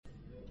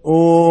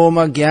Om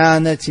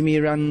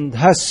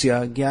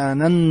Jnanatimirandhasya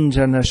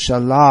Jnananjana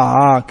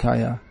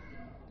Shalakaya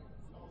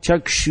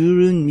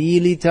Chakshurun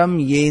Militam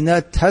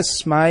Yena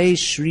Tasmai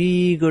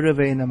Shri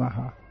Gurave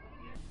Namaha.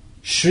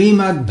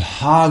 Srimad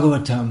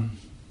Bhagavatam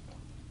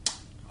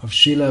of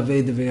Srila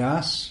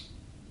Vedavyas,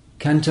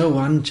 Canto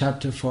 1,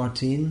 Chapter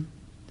 14.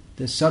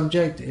 The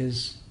subject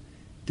is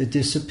the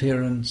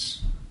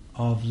disappearance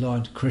of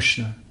Lord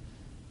Krishna.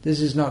 This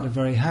is not a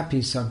very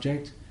happy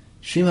subject.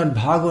 Srimad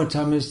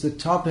Bhagavatam is the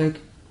topic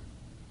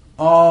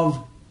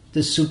of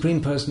the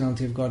Supreme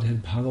Personality of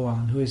Godhead,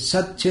 Bhagavan, who is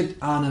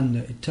Satchit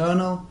Ananda,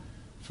 eternal,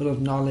 full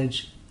of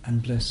knowledge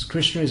and bliss.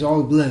 Krishna is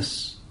all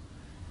bliss.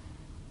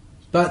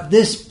 But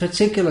this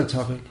particular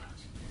topic,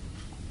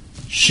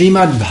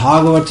 Srimad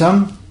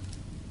Bhagavatam,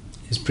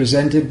 is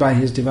presented by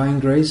His Divine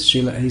Grace,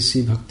 Srila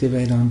A.C.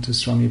 Bhaktivedanta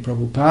Swami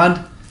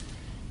Prabhupada,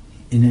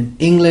 in an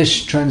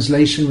English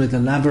translation with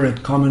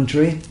elaborate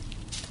commentary.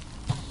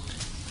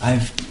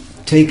 I've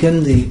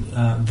taken the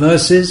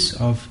verses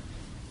of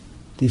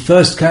the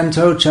first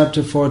canto,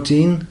 chapter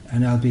 14,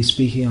 and I'll be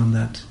speaking on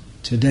that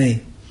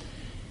today.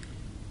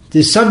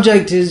 The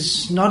subject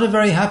is not a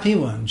very happy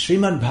one.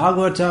 Srimad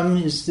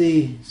Bhagavatam is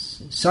the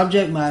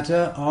subject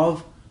matter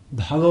of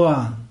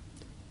Bhagavan.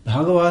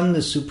 Bhagavan,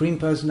 the Supreme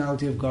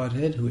Personality of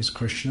Godhead, who is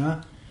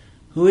Krishna,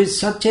 who is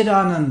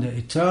Satchidananda,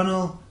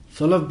 eternal,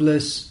 full of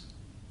bliss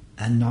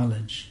and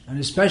knowledge. And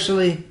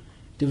especially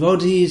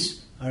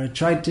devotees are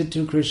attracted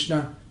to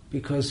Krishna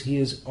because he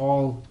is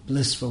all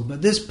blissful.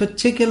 But this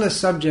particular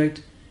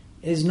subject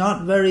is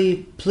not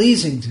very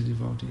pleasing to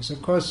devotees.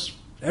 Of course,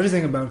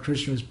 everything about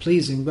Krishna is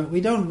pleasing, but we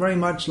don't very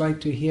much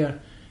like to hear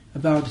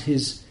about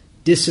his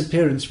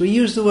disappearance. We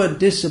use the word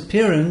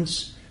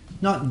disappearance,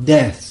 not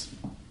death,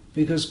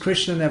 because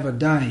Krishna never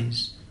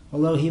dies,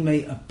 although he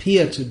may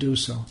appear to do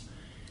so.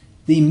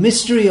 The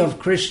mystery of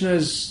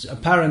Krishna's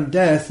apparent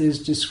death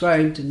is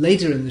described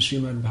later in the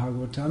Srimad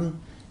Bhagavatam,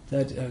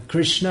 that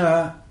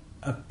Krishna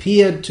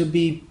appeared to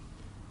be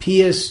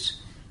pierced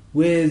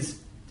with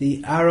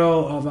the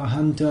arrow of a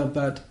hunter,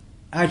 but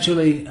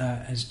actually,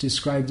 as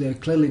described there,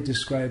 clearly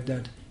described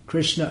that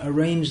Krishna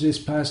arranged this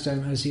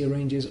pastime as he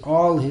arranges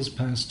all his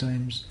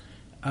pastimes,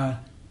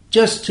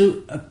 just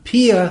to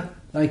appear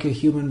like a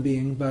human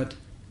being, but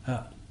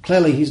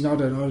clearly he's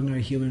not an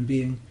ordinary human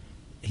being.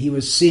 He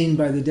was seen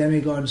by the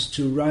demigods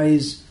to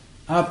rise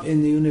up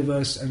in the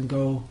universe and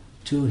go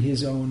to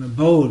his own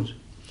abode.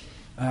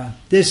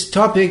 This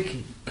topic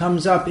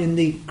comes up in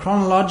the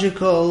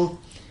chronological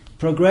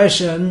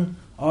progression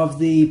of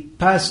the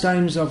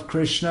pastimes of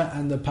Krishna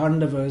and the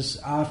Pandavas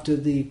after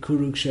the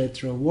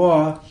Kurukshetra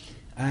war,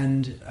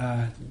 and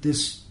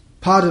this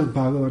part of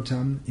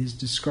Bhagavatam is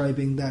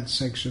describing that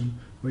section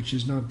which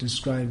is not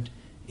described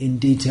in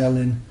detail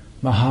in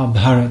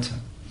Mahabharata.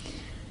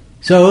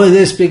 So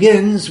this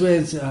begins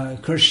with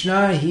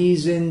Krishna.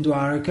 He's in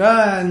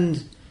Dwaraka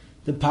and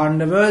the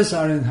Pandavas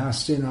are in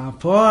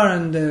Hastinapur,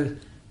 and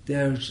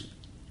they're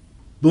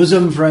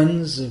bosom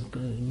friends,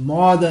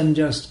 more than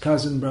just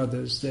cousin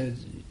brothers. They're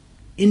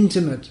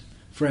intimate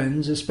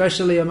friends,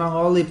 especially among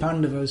all the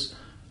Pandavas.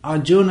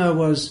 Arjuna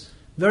was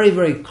very,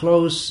 very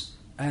close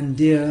and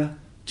dear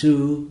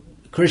to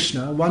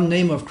Krishna. One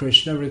name of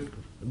Krishna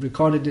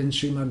recorded in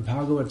Srimad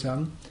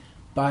Bhagavatam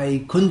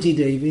by Kunti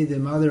Devi, the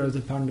mother of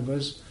the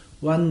Pandavas.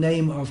 One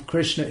name of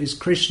Krishna is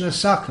Krishna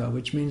Sakha,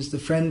 which means the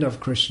friend of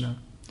Krishna,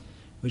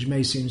 which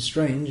may seem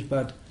strange,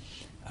 but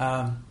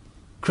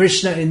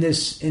Krishna in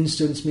this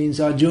instance means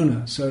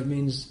Arjuna, so it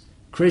means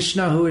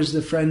Krishna, who is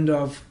the friend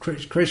of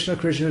Krishna.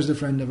 Krishna is the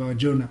friend of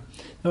Arjuna.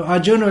 Now,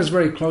 Arjuna was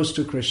very close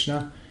to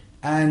Krishna,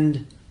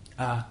 and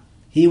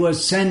he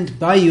was sent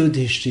by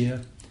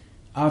Yudhishthira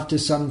after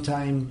some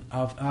time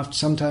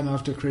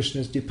after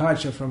Krishna's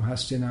departure from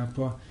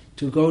Hastinapur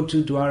to go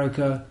to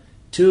Dwaraka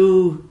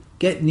to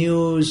get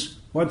news,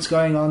 what's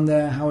going on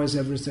there, how is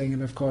everything,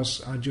 and of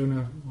course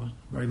Arjuna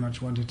very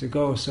much wanted to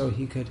go so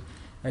he could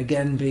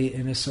again be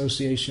in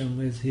association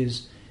with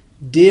his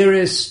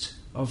dearest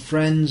of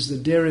friends, the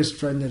dearest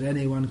friend that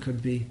anyone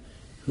could be,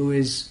 who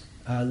is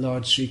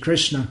Lord Sri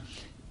Krishna.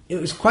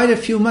 It was quite a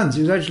few months.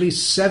 It was actually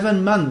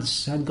 7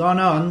 months had gone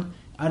on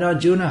and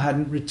Arjuna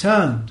hadn't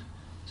returned.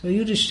 So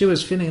Yudhishthira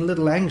was feeling a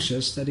little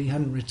anxious that he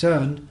hadn't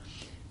returned.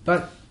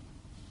 But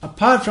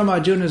apart from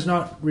Arjuna's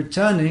not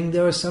returning,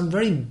 there were some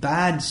very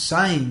bad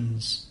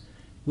signs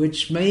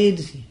which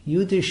made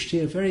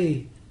Yudhishthira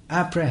very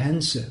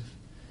apprehensive.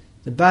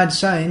 The bad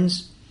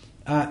signs,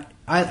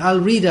 I'll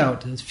read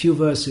out a few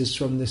verses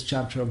from this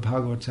chapter of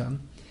Bhagavatam,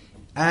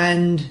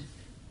 and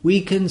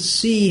we can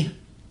see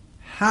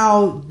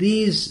how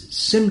these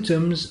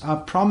symptoms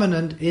are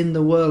prominent in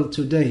the world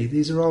today.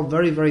 These are all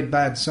very, very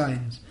bad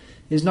signs.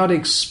 It's not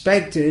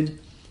expected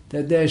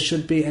that there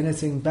should be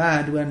anything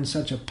bad when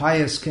such a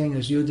pious king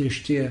as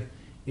Yudhishthira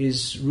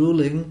is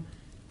ruling,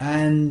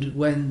 and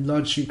when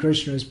Lord Sri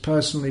Krishna is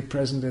personally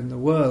present in the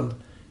world.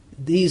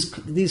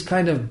 These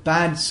kind of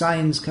bad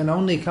signs can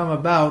only come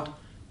about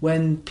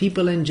when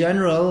people in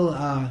general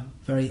are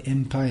very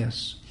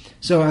impious.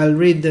 So I'll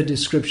read the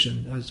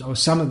description, or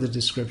some of the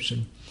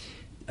description.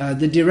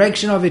 the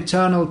direction of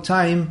eternal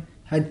time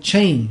had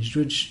changed,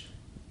 which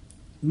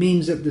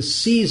means that the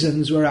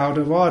seasons were out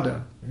of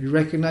order. You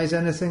recognize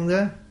anything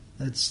there?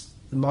 That's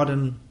the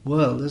modern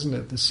world, isn't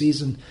it? The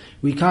season.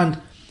 We can't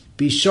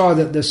be sure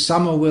that the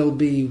summer will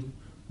be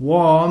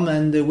warm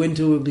and the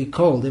winter will be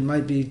cold. It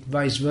might be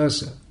vice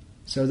versa.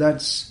 So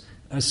that's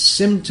a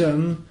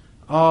symptom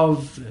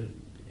of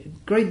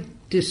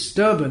great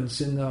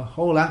disturbance in the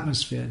whole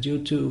atmosphere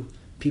due to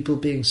people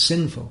being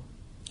sinful.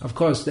 Of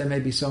course, there may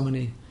be so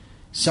many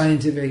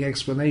scientific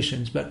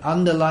explanations, but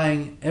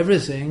underlying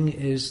everything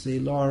is the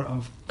law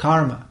of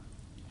karma.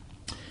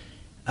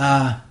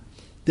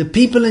 The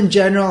people in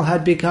general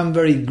had become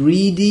very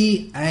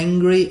greedy,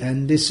 angry,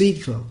 and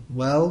deceitful.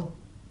 Well,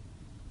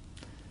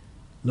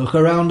 look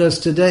around us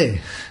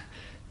today.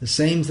 The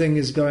same thing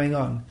is going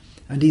on.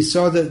 And he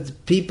saw that the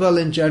people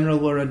in general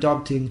were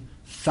adopting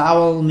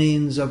foul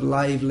means of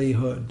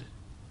livelihood.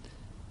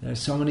 There are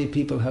so many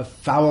people who have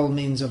foul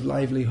means of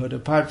livelihood.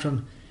 Apart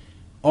from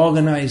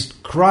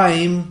organized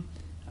crime,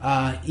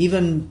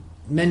 even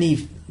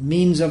many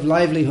means of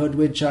livelihood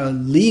which are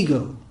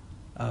legal,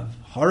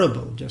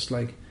 horrible, just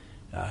like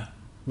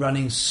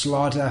running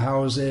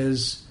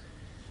slaughterhouses.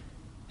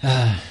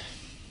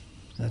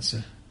 That's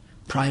a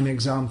prime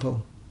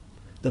example.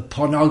 The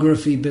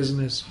pornography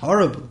business,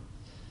 horrible.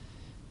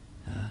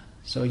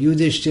 So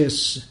Yudhishthira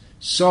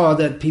saw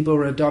that people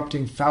were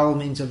adopting foul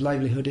means of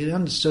livelihood. He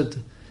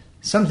understood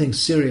something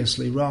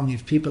seriously wrong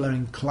if people are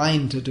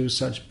inclined to do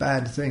such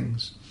bad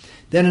things.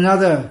 Then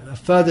a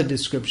further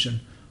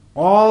description.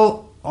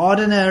 All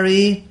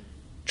ordinary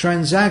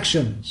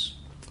transactions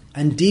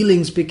and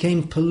dealings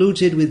became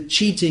polluted with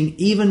cheating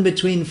even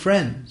between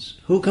friends.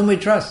 Who can we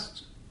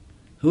trust?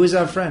 Who is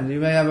our friend? You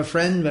may have a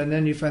friend, but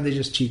then you find they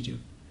just cheat you.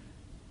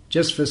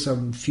 Just for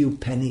some few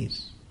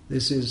pennies.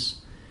 This is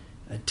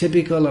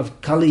typical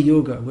of Kali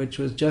Yuga, which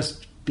was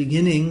just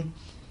beginning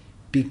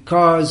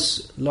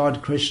because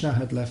Lord Krishna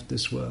had left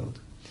this world.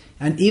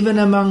 And even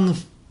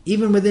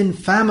within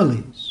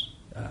families,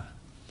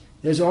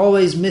 there's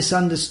always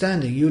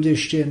misunderstanding,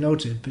 Yudhishthira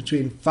noted,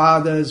 between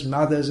fathers,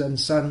 mothers and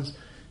sons.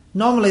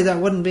 Normally that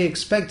wouldn't be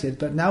expected,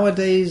 but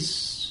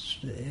nowadays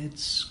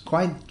it's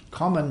quite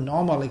common,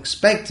 normal,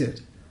 expected.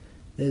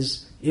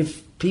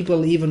 If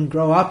people even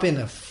grow up in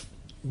a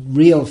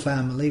real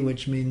family,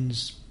 which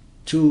means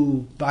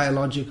two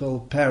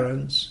biological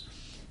parents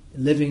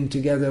living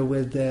together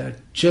with their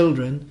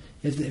children,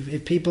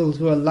 if people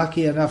who are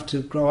lucky enough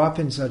to grow up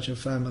in such a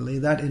family,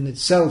 that in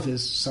itself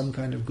is some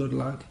kind of good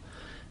luck,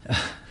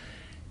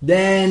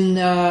 then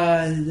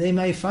they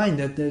may find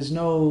that there's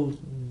no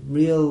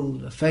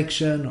real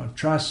affection or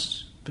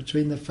trust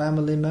between the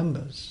family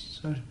members.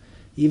 So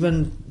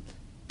even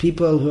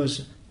people who are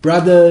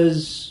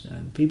brothers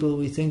and people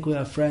we think we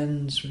are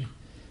friends,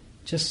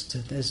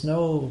 there's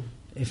no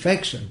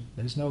affection,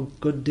 there's no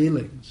good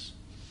dealings.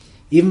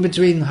 Even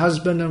between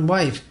husband and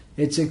wife,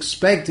 it's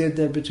expected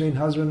that between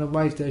husband and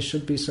wife there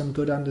should be some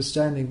good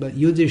understanding, but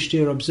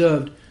Yudhishthira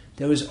observed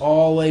there was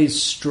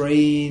always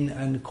strain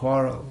and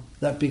quarrel.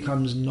 That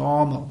becomes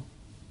normal.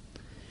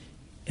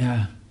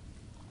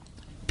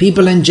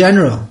 People in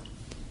general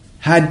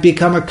had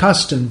become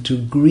accustomed to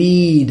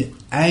greed,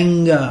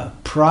 anger,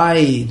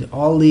 pride,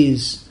 all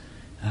these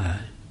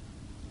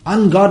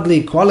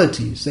ungodly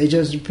qualities.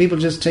 People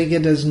just take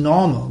it as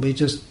normal. We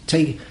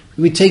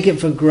take it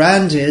for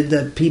granted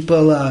that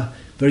people are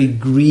very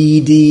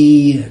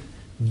greedy,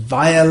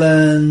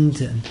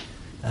 violent, and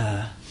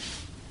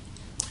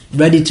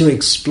ready to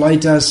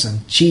exploit us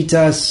and cheat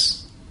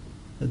us.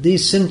 But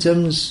these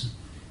symptoms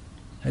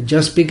had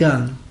just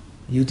begun.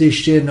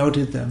 Yudhishthira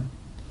noted them.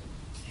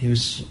 He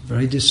was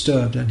very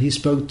disturbed, and he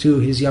spoke to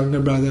his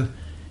younger brother,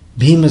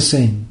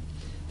 Bhimasena,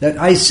 that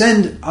I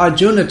send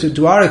Arjuna to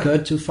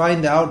Dwaraka to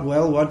find out,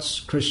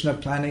 what's Krishna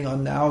planning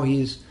on now.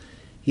 He's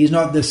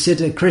not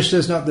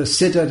Krishna's not the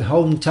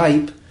sit-at-home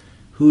type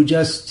who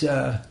just,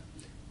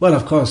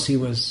 of course he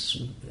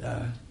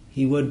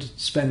would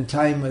spend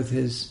time with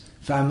his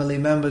family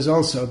members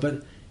also,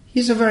 but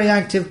he's a very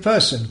active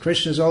person.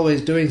 Krishna's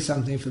always doing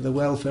something for the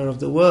welfare of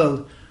the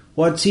world.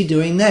 What's he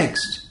doing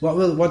next?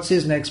 What's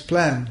his next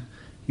plan?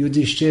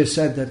 Yudhishthira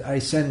said that I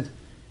sent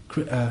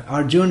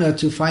Arjuna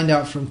to find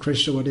out from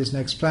Krishna what his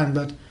next plan.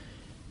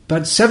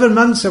 But 7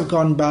 months have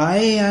gone by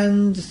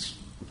and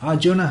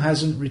Arjuna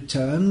hasn't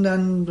returned,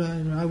 and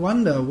I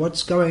wonder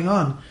what's going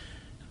on.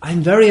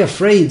 I'm very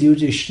afraid,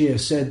 Yudhishthira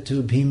said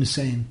to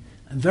Bhimasena.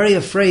 I'm very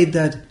afraid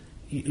that,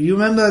 you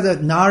remember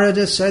that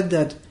Narada said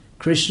that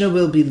Krishna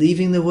will be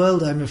leaving the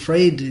world? I'm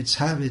afraid it's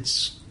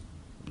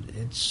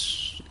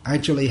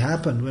actually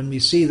happened when we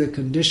see the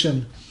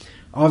condition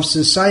of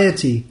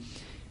society.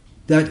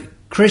 That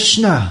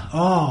Krishna,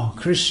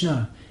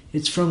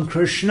 it's from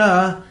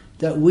Krishna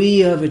that we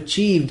have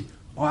achieved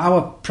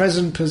our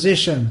present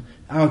position,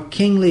 our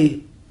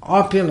kingly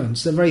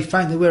opulence. The very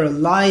fact that we're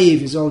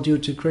alive is all due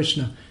to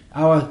Krishna.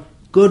 Our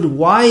good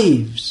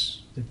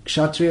wives, the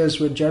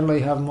Kshatriyas would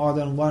generally have more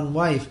than one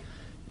wife,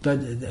 but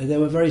they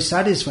were very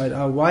satisfied.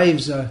 Our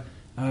wives are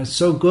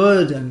so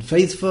good and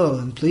faithful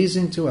and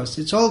pleasing to us.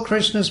 It's all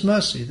Krishna's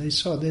mercy. They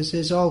saw this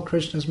is all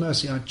Krishna's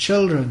mercy. Our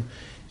children,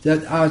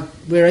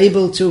 we're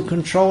able to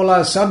control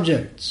our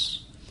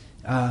subjects,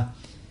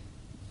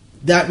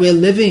 that we're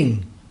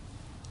living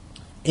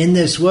in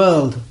this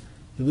world.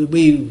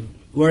 We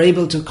were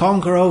able to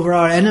conquer over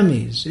our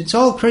enemies. It's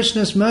all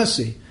Krishna's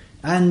mercy.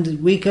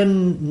 And we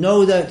can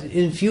know that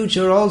in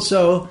future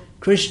also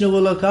Krishna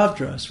will look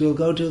after us. We'll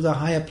go to the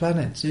higher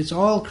planets. It's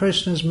all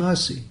Krishna's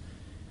mercy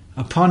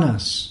upon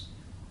us.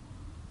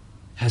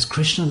 Has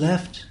Krishna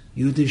left?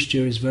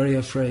 Yudhishthira is very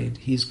afraid.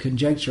 He's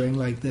conjecturing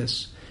like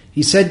this.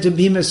 He said to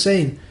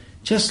Bhimasen,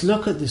 just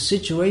look at the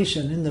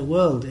situation in the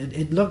world.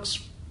 It looks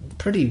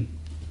pretty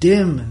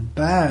dim and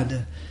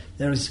bad.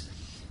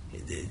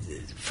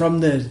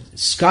 From the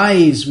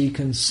skies we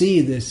can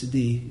see this.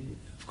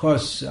 Of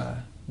course,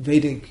 in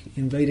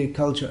Vedic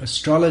culture,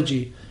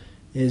 astrology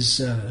is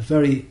a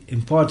very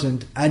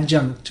important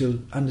adjunct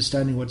to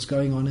understanding what's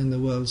going on in the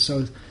world.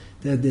 So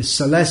the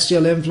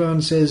celestial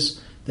influences,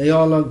 they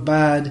all look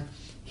bad.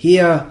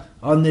 Here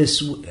on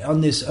this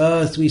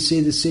earth, we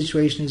see the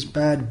situation is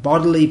bad.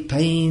 Bodily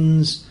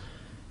pains.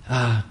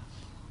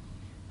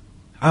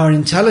 Our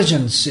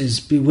intelligence is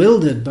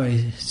bewildered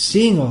by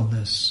seeing all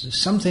this.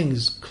 Something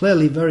is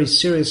clearly very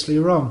seriously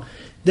wrong.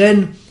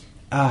 Then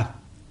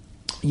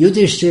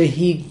Yudhishthira,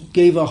 he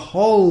gave a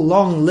whole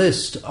long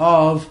list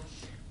of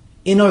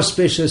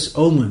inauspicious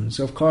omens.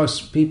 Of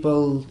course,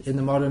 people in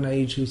the modern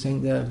age who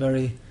think they're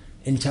very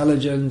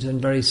intelligent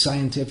and very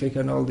scientific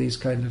and all these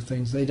kind of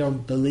things, they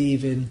don't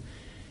believe in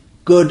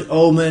good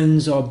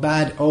omens or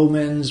bad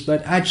omens,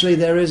 but actually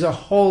there is a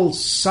whole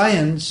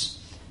science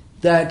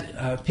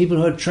that people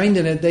who are trained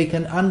in it, they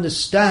can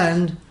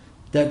understand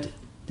that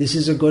this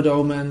is a good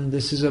omen,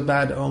 this is a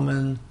bad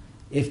omen.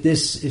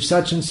 If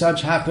such and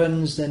such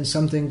happens, then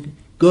something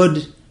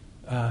good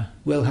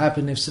will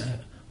happen,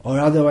 or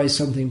otherwise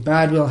something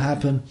bad will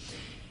happen.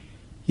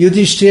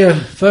 Yudhishthira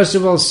first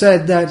of all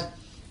said that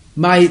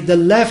the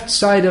left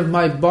side of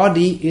my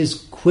body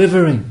is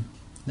quivering.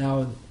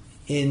 Now,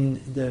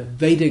 in the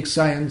Vedic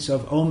science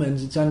of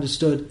omens, it's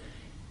understood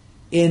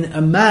in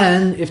a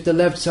man, if the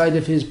left side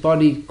of his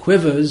body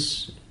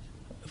quivers,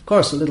 of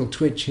course a little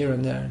twitch here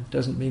and there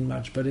doesn't mean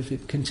much, but if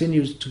it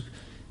continues to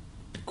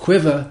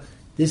quiver,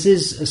 this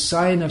is a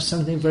sign of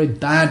something very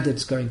bad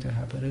that's going to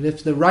happen. And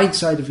if the right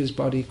side of his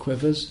body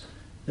quivers,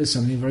 there's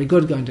something very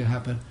good going to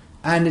happen.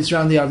 And it's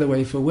round the other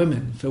way for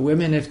women. For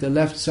women, if the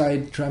left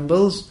side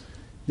trembles,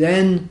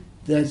 then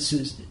there's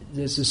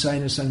a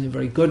sign of something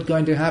very good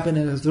going to happen.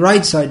 And if the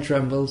right side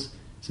trembles,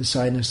 it's a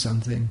sign of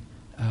something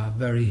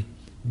very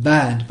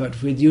bad.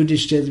 But with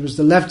Yudhishthira, it was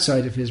the left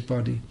side of his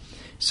body.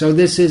 So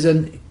this is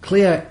a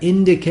clear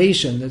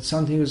indication that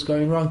something was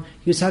going wrong.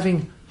 He was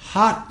having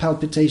heart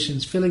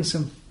palpitations, feeling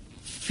some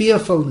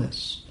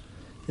fearfulness.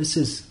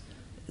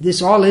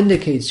 This all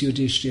indicates,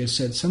 Yudhishthira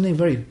said, something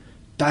very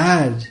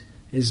bad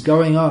is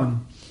going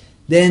on.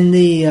 Then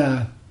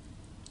the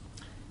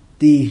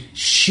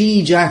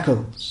she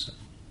jackals,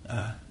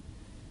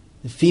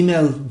 the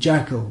female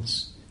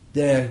jackals,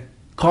 they're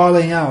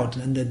calling out,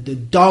 and the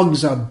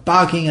dogs are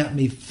barking at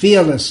me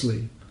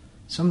fearlessly.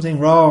 Something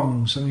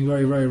wrong, something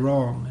very, very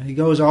wrong. And he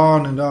goes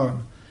on and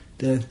on.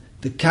 The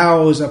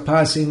cows are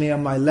passing me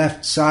on my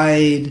left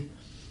side.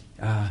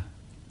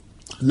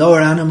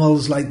 Lower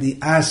animals like the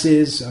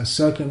asses are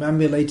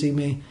circumambulating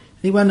me.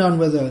 He went on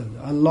with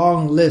a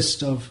long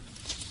list of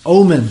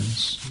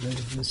omens,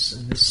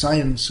 the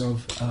science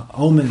of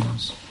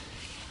omens.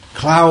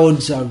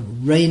 Clouds are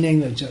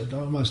raining,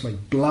 almost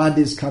like blood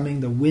is coming,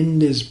 the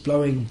wind is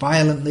blowing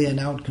violently and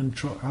out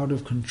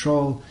of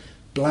control,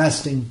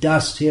 blasting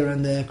dust here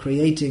and there,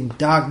 creating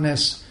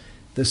darkness.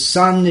 The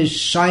sun is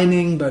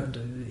shining, but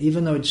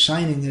even though it's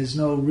shining, there's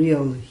no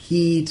real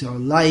heat or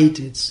light.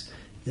 It's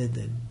the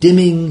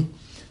dimming.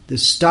 The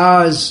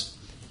stars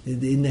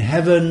in the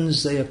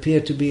heavens, they appear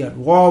to be at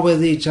war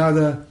with each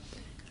other.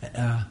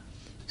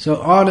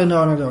 So on and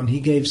on and on. He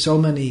gave so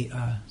many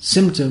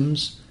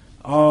symptoms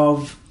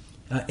of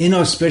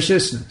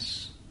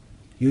inauspiciousness.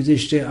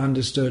 Yudhishthira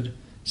understood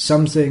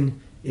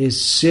something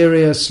is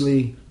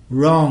seriously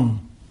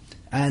wrong,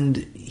 and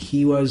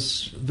he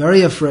was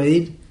very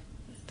afraid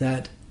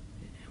that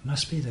it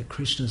must be that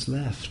Krishna's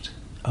left.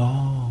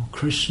 Oh,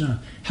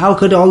 Krishna. How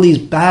could all these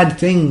bad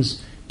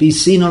things be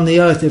seen on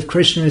the earth if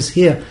Krishna is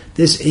here?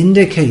 This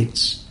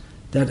indicates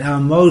that our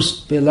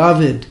most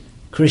beloved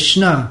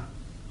Krishna,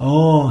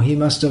 he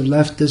must have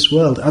left this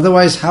world.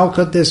 Otherwise, how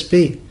could this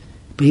be?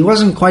 But he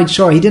wasn't quite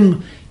sure. He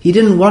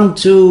didn't want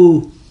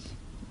to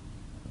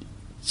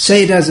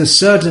say it as a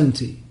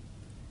certainty.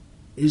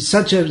 It's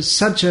such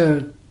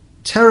a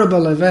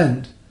terrible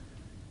event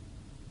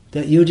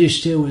that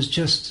Yudhishthira was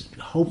just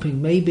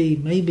hoping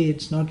maybe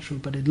it's not true,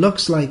 but it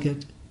looks like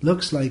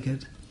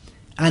it.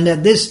 And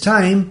at this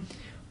time,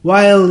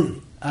 while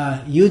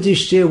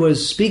Yudhishthira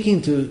was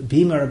speaking to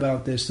Bhima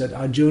about this, that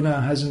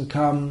Arjuna hasn't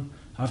come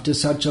after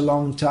such a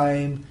long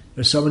time,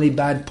 there's so many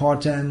bad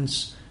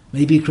portents,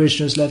 maybe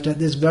Krishna's left, at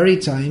this very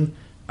time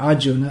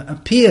Arjuna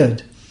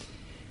appeared.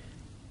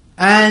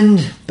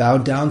 and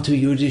bowed down to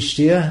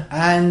Yudhishthira,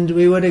 and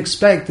we would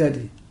expect that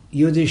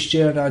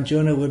Yudhishthira and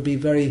Arjuna would be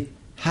very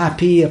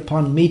happy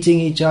upon meeting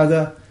each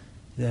other.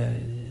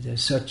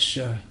 There's such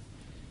a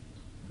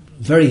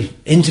very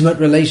intimate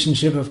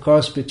relationship, of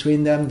course,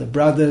 between them, the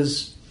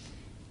brothers.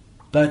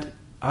 But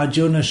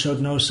Arjuna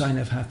showed no sign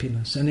of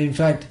happiness. And in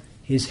fact,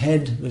 his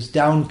head was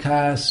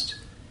downcast.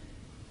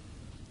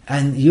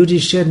 And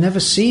Yudhishthira had never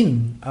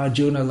seen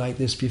Arjuna like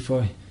this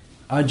before.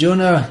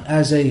 Arjuna,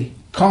 as a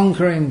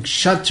conquering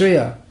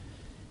Kshatriya,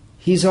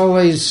 he's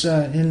always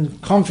in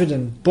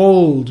confident,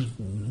 bold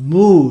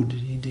mood.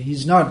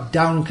 He's not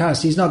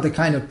downcast. He's not the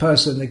kind of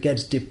person that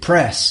gets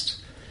depressed.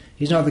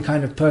 He's not the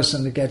kind of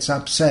person that gets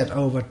upset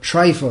over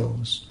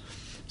trifles.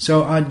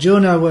 So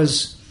Arjuna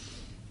was,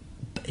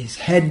 his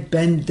head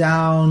bent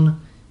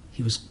down,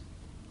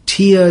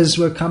 tears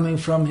were coming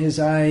from his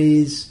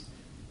eyes.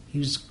 He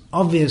was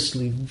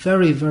obviously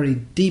very, very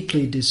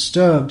deeply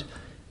disturbed.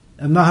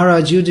 And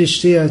Maharaj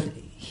Yudhishthira,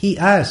 he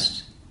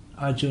asked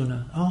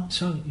Arjuna, "Oh,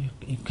 so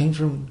you came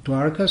from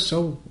Dwaraka,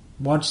 so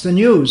what's the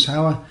news?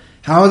 How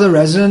are the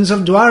residents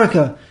of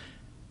Dwaraka?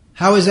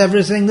 How is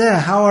everything there?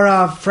 How are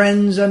our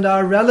friends and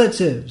our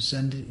relatives?"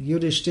 And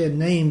Yudhishthira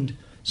named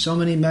so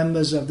many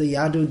members of the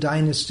Yadu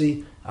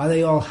dynasty. Are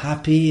they all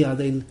happy? Are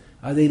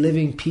they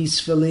living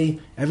peacefully?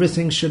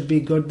 Everything should be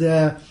good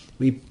there.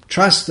 We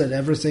trust that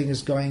everything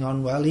is going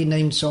on well. He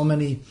named so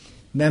many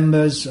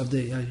members of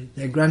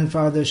their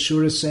grandfather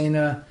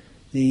Shurasena,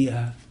 the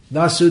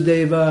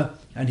Vasudeva,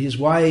 and his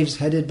wives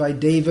headed by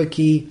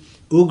Devaki,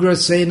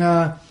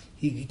 Ugrasena.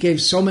 He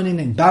gave so many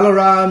names.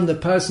 Balaram, the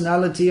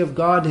personality of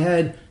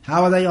Godhead.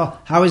 How are they all?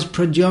 How is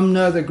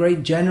Pradyumna, the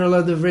great general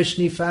of the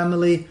Vrishni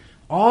family?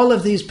 All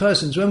of these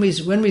persons. When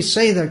we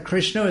say that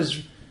Krishna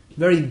is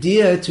very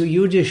dear to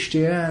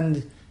Yudhishthira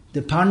and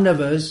the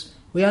Pandavas,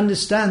 we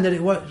understand that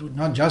it was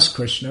not just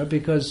Krishna,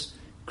 because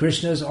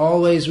Krishna is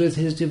always with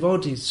his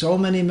devotees. So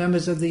many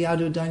members of the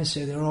Yadu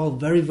dynasty, they're all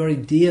very, very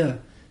dear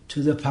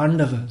to the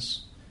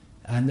Pandavas.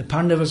 And the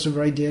Pandavas are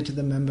very dear to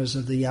the members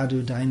of the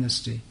Yadu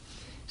dynasty.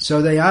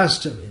 So they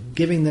asked,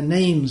 giving the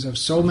names of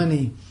so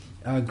many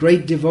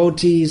great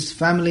devotees,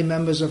 family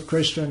members of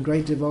Krishna and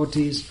great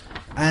devotees,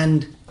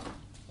 and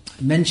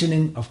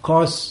mentioning, of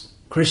course,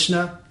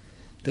 Krishna,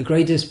 the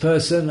greatest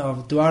person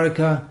of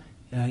Dwaraka,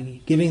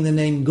 giving the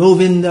name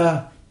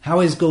Govinda. How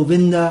is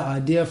Govinda? Our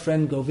dear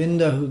friend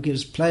Govinda, who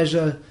gives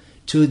pleasure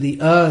to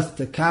the earth,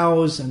 the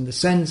cows and the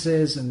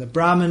senses and the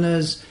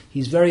brahmanas.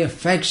 He's very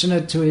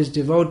affectionate to his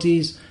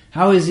devotees.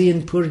 How is he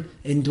in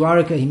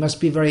Dwaraka? He must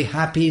be very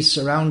happy,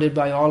 surrounded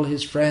by all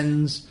his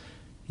friends.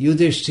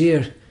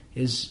 Yudhishthira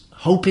is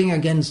hoping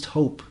against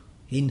hope.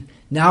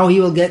 Now he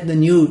will get the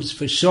news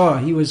for sure.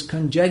 He was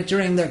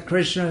conjecturing that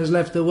Krishna has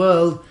left the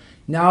world.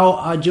 Now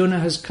Arjuna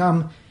has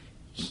come.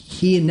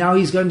 Now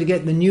he's going to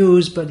get the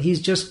news, but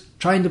he's just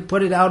trying to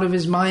put it out of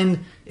his mind.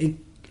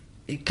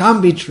 It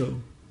can't be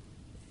true.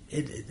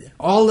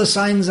 All the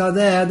signs are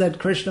there that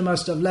Krishna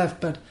must have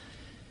left, but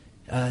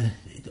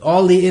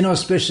all the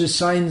inauspicious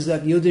signs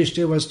that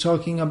Yudhishthira was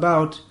talking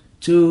about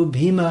to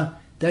Bhima,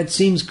 that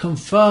seems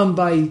confirmed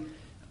by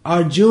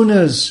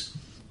Arjuna's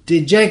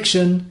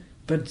dejection,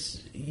 but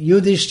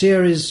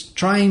Yudhishthira is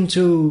trying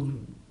to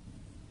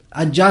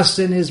adjust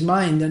in his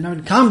mind, and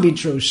it can't be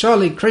true.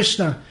 Surely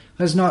Krishna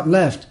has not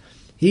left.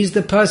 He's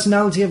the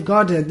personality of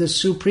Godhead, the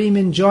supreme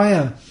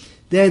enjoyer.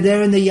 They're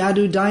there in the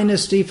Yadu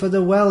dynasty for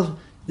the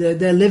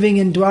they're living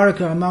in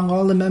Dwaraka among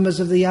all the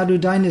members of the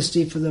Yadu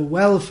dynasty for the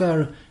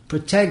welfare,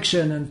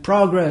 protection and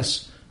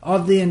progress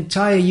of the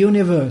entire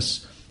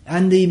universe.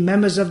 And the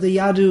members of the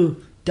Yadu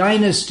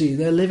dynasty,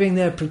 they're living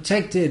there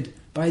protected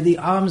by the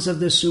arms of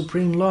the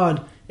Supreme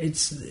Lord.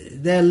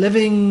 They're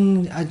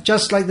living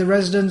just like the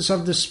residents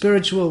of the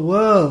spiritual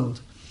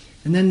world.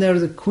 And then there are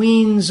the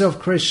queens of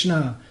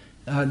Krishna.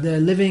 They're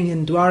living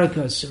in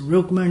Dwaraka,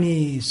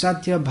 Rukmani,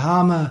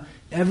 Satyabhama.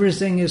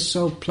 Everything is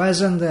so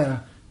pleasant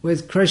there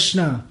with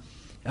Krishna.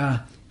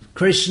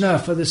 Krishna,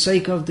 for the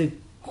sake of the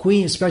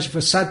queen, especially for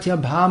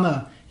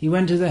Satyabhama, he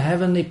went to the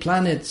heavenly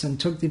planets and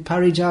took the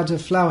Parijata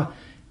flower.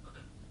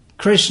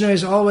 Krishna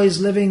is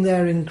always living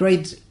there in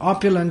great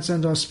opulence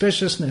and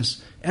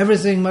auspiciousness.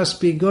 Everything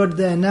must be good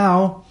there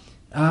now.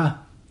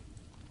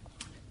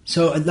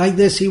 So like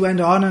this he went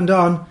on and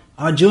on.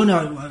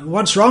 Arjuna,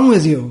 what's wrong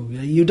with you?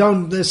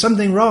 There's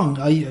something wrong.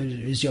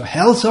 Is your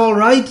health all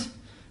right?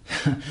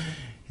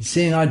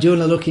 Seeing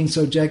Arjuna looking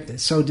so dejected,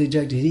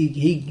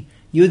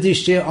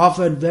 Yudhishthira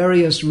offered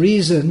various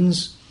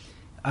reasons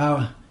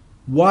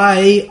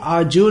why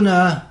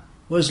Arjuna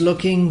was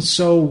looking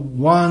so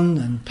wan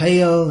and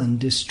pale and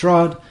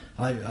distraught.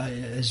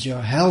 Is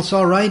your health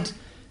all right?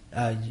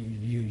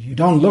 You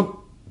don't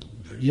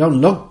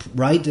look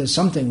right. There's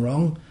something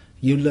wrong.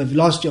 You have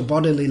lost your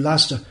bodily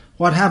luster.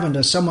 What happened?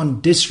 Has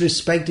someone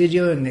disrespected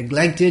you and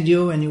neglected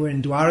you when you were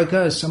in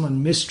Dwaraka? Has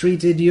someone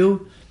mistreated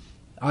you?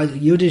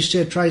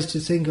 Yudhishthira tries to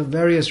think of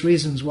various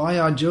reasons why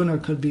Arjuna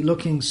could be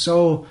looking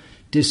so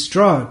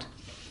distraught.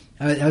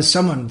 Has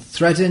someone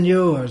threatened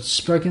you or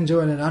spoken to you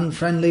in an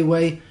unfriendly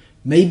way?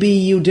 Maybe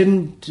you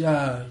didn't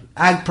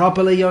act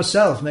properly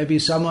yourself. Maybe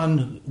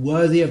someone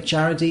worthy of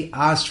charity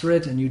asked for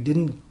it and you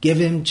didn't give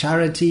him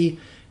charity,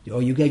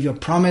 or you gave your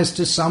promise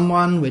to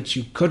someone which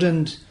you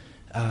couldn't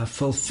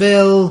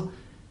fulfill.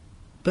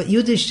 But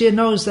Yudhishthira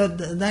knows that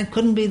that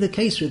couldn't be the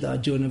case with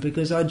Arjuna,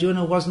 because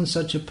Arjuna wasn't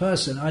such a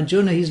person.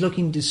 Arjuna, he's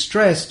looking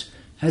distressed.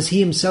 Has he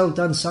himself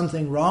done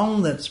something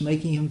wrong that's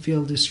making him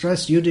feel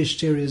distressed?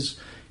 Yudhishthira is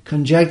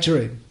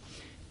conjecturing.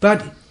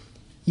 But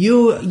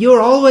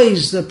you're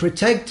always the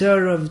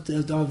protector of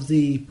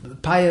the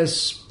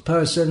pious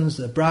persons,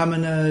 the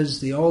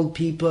brahmanas, the old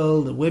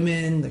people, the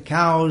women, the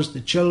cows,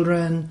 the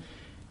children.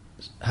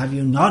 Have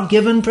you not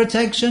given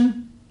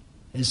protection?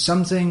 Is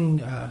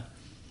something...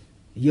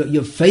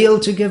 You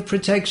failed to give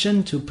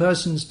protection to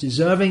persons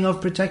deserving of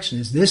protection.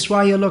 Is this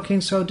why you're looking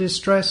so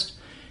distressed?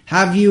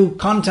 Have you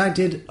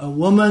contacted a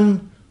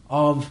woman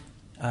of,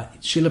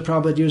 Srila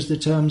Prabhupada used the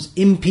terms,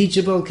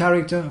 impeachable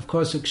character? Of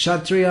course, a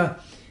kshatriya,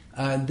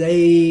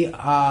 they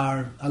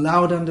are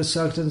allowed under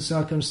certain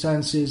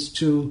circumstances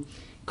to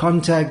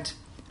contact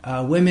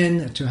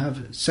women, to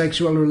have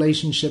sexual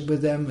relationship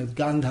with them, with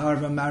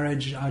Gandharva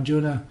marriage.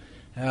 Arjuna,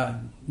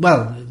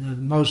 the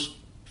most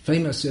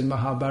famous in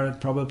Mahabharata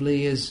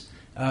probably is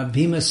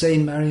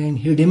Bhimasen marrying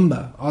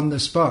Hidimba on the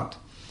spot.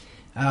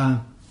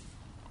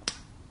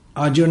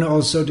 Arjuna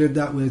also did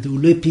that with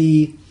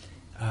Ulipi,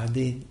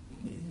 the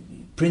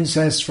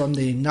princess from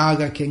the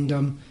Naga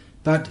kingdom.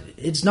 But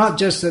it's not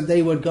just that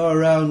they would go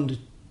around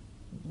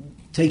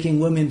taking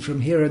women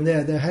from here and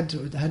there. There had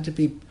to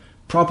be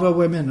proper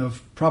women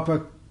of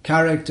proper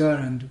character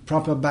and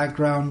proper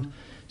background.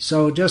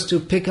 So just to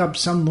pick up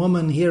some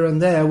woman here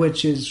and there,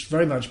 which is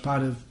very much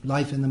part of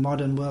life in the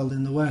modern world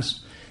in the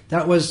West,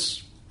 that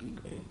was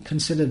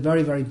considered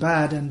very, very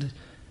bad. And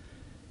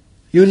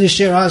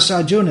Yudhishthira asked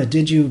Arjuna,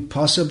 did you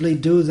possibly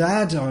do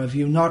that? Or have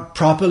you not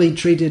properly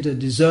treated a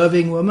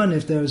deserving woman?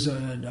 If there's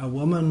a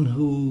woman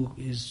who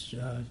is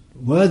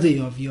worthy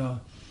of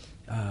your...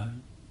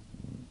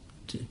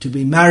 to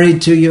be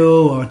married to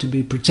you or to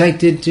be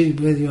protected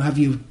with you, have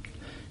you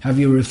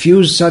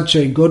refused such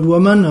a good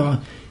woman?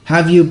 Or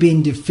have you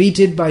been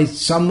defeated by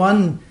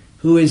someone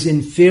who is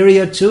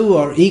inferior to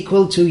or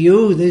equal to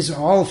you? These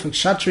are all, for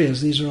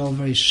Kshatriyas, these are all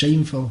very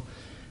shameful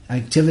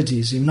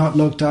activities. You've not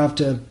looked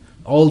after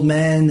old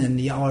men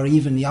or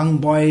even young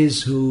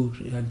boys who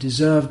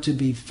deserve to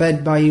be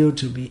fed by you,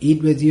 to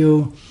eat with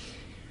you.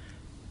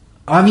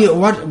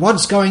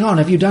 What's going on?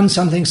 Have you done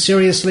something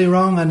seriously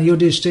wrong? And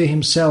Yudhishthira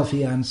himself,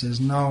 he answers,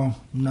 no.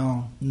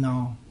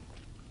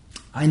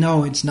 I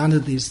know it's none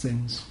of these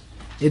things.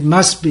 It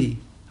must be.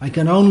 I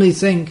can only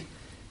think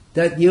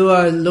that you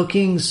are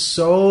looking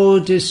so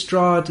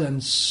distraught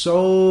and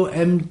so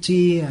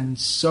empty and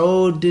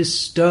so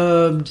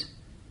disturbed.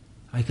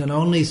 I can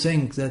only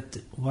think that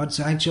what's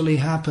actually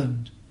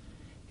happened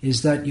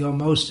is that your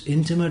most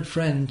intimate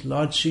friend,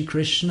 Lord Shri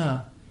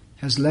Krishna,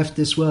 has left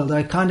this world.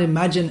 I can't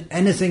imagine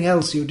anything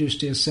else,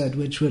 Yudhishthira said,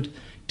 which would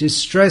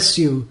distress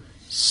you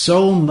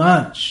so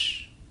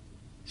much.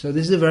 So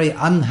this is a very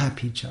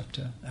unhappy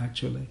chapter,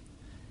 actually.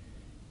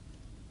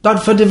 But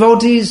for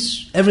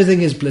devotees,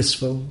 everything is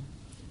blissful.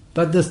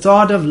 But the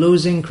thought of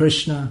losing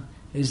Krishna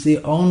is the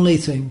only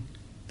thing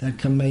that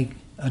can make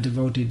a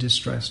devotee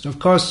distressed. Of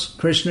course,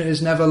 Krishna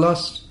is never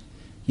lost.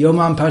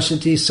 Yomam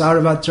pashati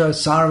sarvatra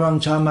sarvam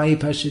chamai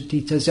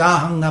pashati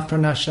tasyahang na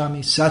pranashami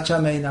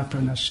sachame na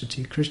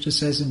pranashati. Krishna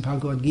says in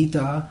Bhagavad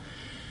Gita,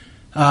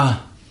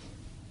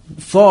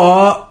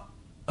 for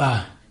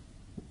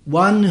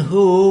one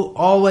who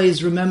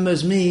always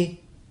remembers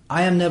me,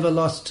 I am never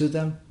lost to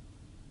them,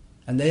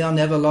 and they are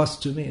never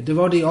lost to me. A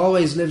devotee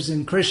always lives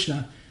in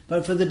Krishna,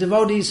 but for the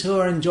devotees who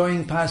are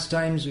enjoying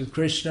pastimes with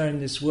Krishna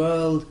in this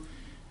world,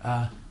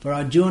 for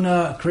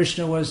Arjuna,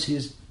 Krishna was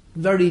his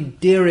very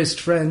dearest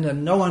friend,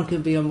 and no one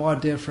could be a more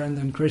dear friend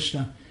than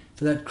Krishna.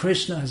 For that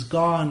Krishna has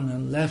gone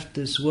and left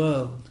this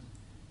world,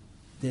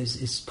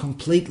 it's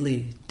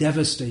completely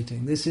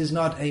devastating. This is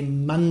not a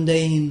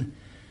mundane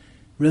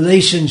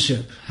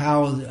relationship,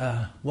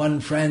 how one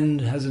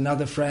friend has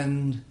another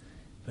friend,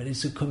 but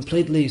it's a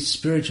completely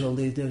spiritual.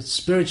 The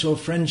spiritual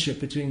friendship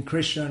between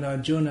Krishna and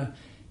Arjuna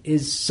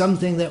is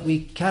something that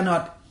we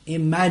cannot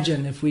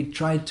imagine if we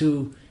try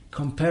to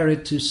compare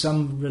it to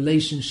some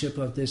relationship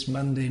of this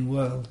mundane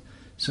world.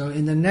 So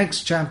in the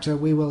next chapter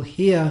we will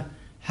hear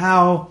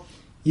how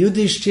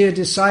Yudhishthira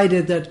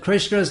decided that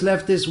Krishna has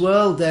left this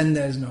world, then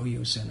there's no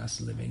use in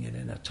us living in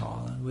it at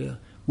all, and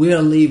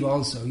we'll leave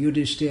also.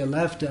 Yudhishthira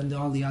left and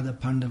all the other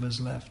Pandavas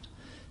left.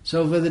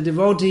 So for the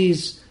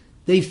devotees,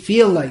 they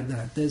feel like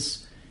that.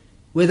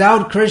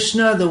 Without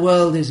Krishna, the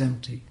world is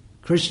empty.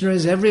 Krishna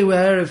is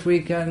everywhere if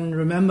we can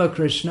remember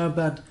Krishna,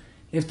 but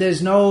if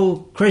there's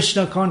no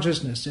Krishna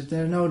consciousness, if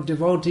there are no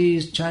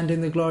devotees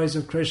chanting the glories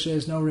of Krishna,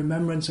 there's no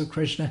remembrance of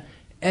Krishna,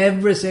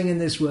 everything in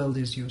this world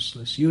is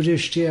useless.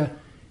 Yudhishthira,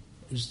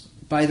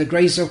 by the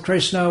grace of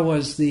Krishna,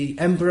 was the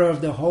emperor of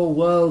the whole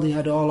world. He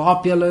had all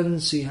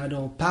opulence, he had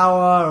all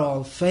power,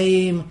 all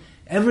fame,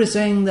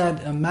 everything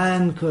that a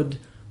man could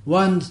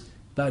want,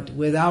 but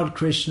without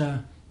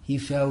Krishna he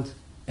felt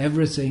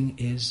everything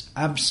is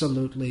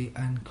absolutely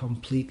and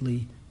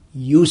completely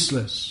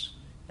useless.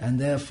 And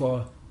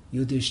therefore,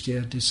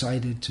 Yudhishthira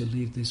decided to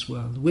leave this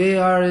world. We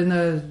are in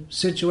a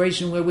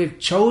situation where we've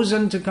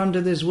chosen to come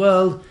to this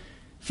world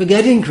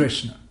forgetting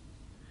Krishna.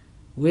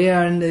 We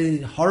are in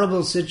the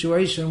horrible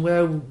situation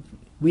where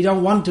we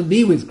don't want to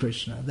be with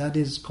Krishna. That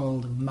is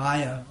called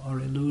Maya, or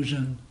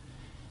illusion.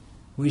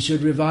 We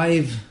should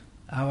revive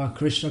our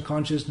Krishna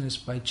consciousness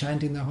by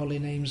chanting the holy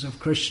names of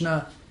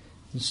Krishna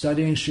and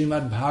studying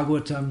Srimad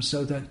Bhagavatam,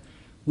 so that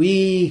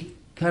we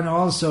can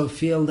also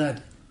feel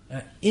that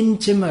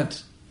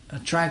intimate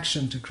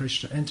attraction to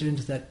Krishna, enter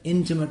into that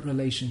intimate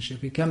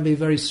relationship. It can be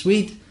very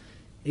sweet.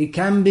 It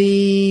can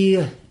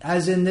be,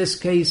 as in this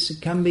case,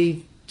 it can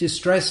be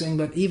distressing,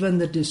 but even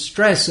the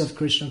distress of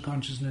Krishna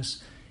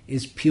consciousness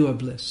is pure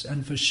bliss.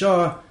 And for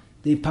sure,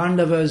 the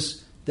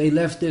Pandavas, they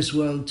left this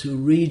world to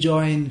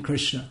rejoin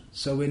Krishna.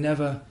 So we're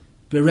never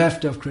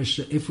bereft of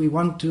Krishna. If we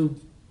want to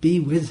be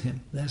with him,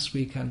 this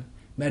we can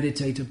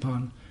meditate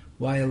upon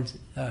while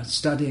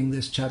studying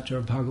this chapter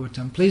of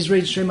Bhagavatam. Please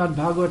read Srimad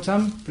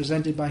Bhagavatam,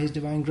 presented by His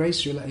Divine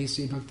Grace, Srila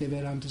A.C.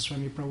 Bhaktivedanta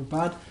Swami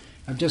Prabhupada.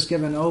 I've just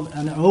given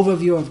an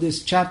overview of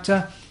this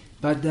chapter,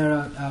 but there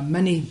are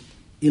many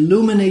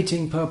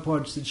illuminating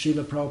purports that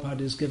Srila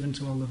Prabhupada has given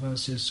to all the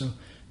verses. So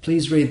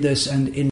please read this and